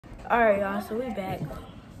Alright, y'all, so we back.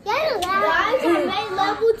 Guys, I made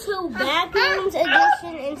level 2 Bathrooms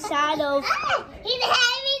edition inside of.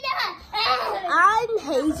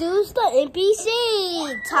 I'm Jesus the NPC,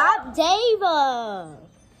 Top Dava.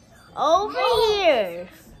 Over here.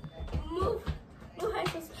 Move.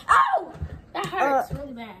 Ow! That hurts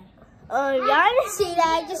really bad. Y'all didn't see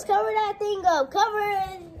that. Just cover that thing up. Cover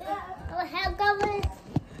it. Cover it.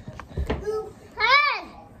 Hey!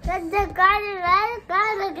 That's the garden, right?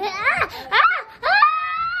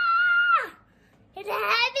 It's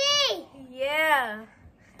heavy! Yeah.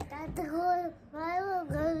 That's the whole.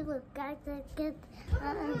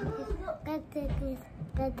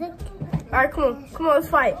 Alright, come on, let's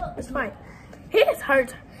fight. His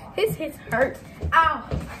hurts. His hurt. Ow.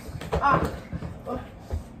 Oh.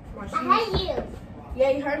 I hate you. Yeah,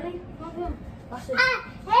 you hurt me? It's heavy!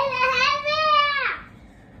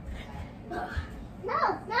 No.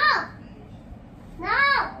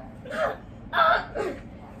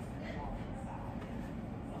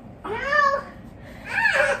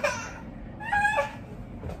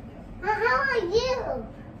 How are you?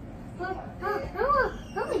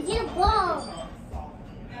 How are you, ball?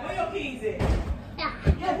 Where your keys at? Yeah,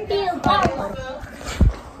 be a ball one.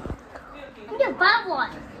 I'm your ball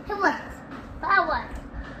one. Come on, ball one.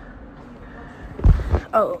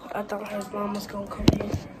 Oh, I thought his mom was gonna come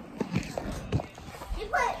in.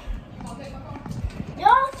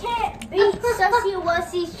 Y'all can't beat Sussy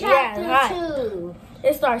Wussy's chapter 2.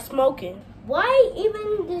 It starts smoking. Why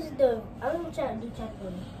even this the I don't try to do chapter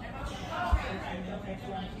 1.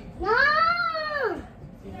 No!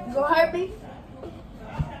 You gonna hurt me?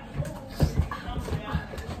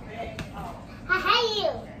 I hate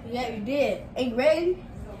you. Yeah, you did. Are you ready?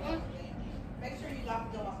 Make sure you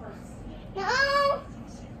lock the door first. No!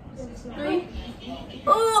 3.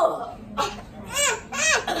 Oh!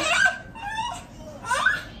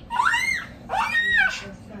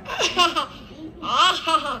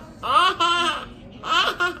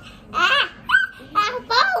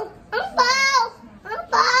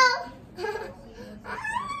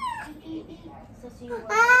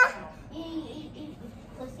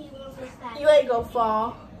 You ain't gonna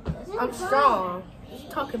fall. I'm strong. What you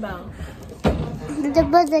talking about?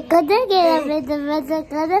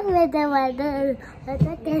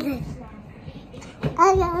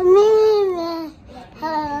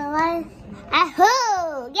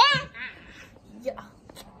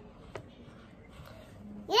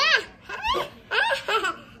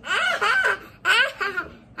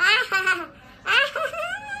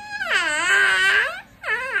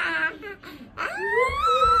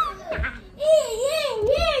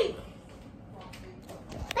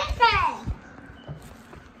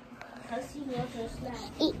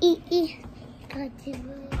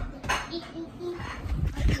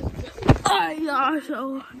 Alright, y'all,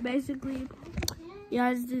 so basically,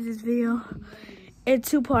 y'all just did this video in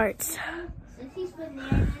 2 parts.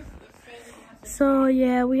 So,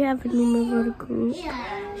 yeah, we have a new member of the group.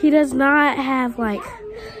 He does not have, like,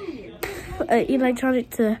 electronic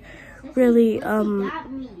to really,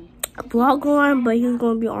 vlog on, but he's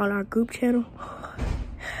going to be on our group channel.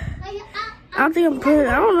 I don't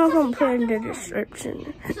know if I'm putting in the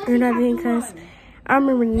description or nothing, because I don't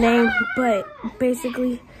remember the name, but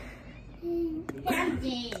basically,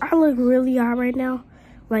 I look really hot right now.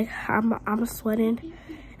 Like, I'm sweating.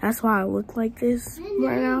 That's why I look like this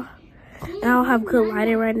right now. And I don't have good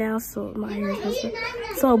lighting right now, so my hair is messy.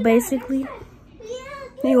 So basically,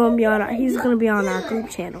 he's gonna be on our group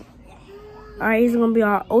channel. Alright, he's gonna be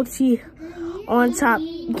our OT on top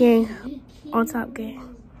gang.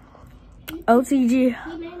 OTG.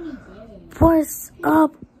 What's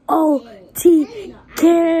up, OT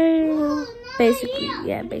gang? Basically,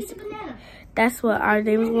 yeah, basically. That's what our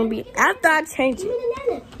name is gonna be after I change it.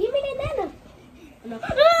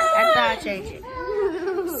 After I change it.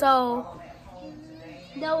 So,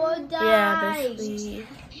 yeah, basically,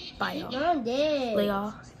 bye y'all. Lay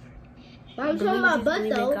y'all. I'm showing my butt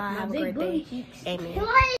though. Have a great day. Amen.